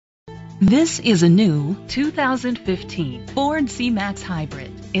This is a new 2015 Ford C-Max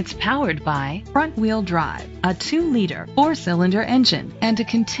Hybrid. It's powered by front-wheel drive, a 2-liter 4-cylinder engine, and a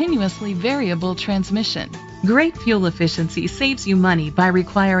continuously variable transmission. Great fuel efficiency saves you money by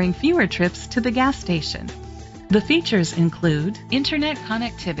requiring fewer trips to the gas station. The features include internet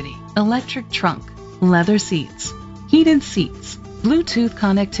connectivity, electric trunk, leather seats, heated seats, Bluetooth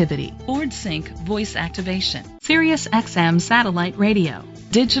connectivity, Ford Sync voice activation, Sirius XM satellite radio,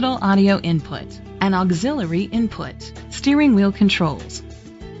 digital audio input, and auxiliary input, steering wheel controls.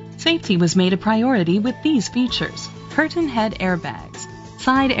 Safety was made a priority with these features: curtain head airbags,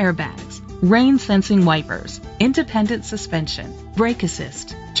 side airbags, rain sensing wipers, independent suspension, brake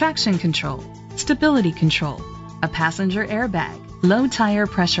assist, traction control, stability control, a passenger airbag, low tire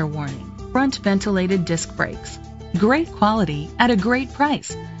pressure warning, front ventilated disc brakes. Great quality at a great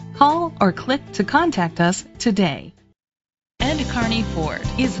price. Call or click to contact us today. And Carney Ford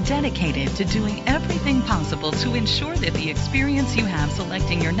is dedicated to doing everything possible to ensure that the experience you have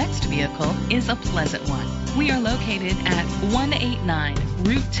selecting your next vehicle is a pleasant one. We are located at 189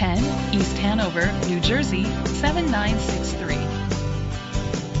 Route 10, East Hanover, New Jersey, 7963.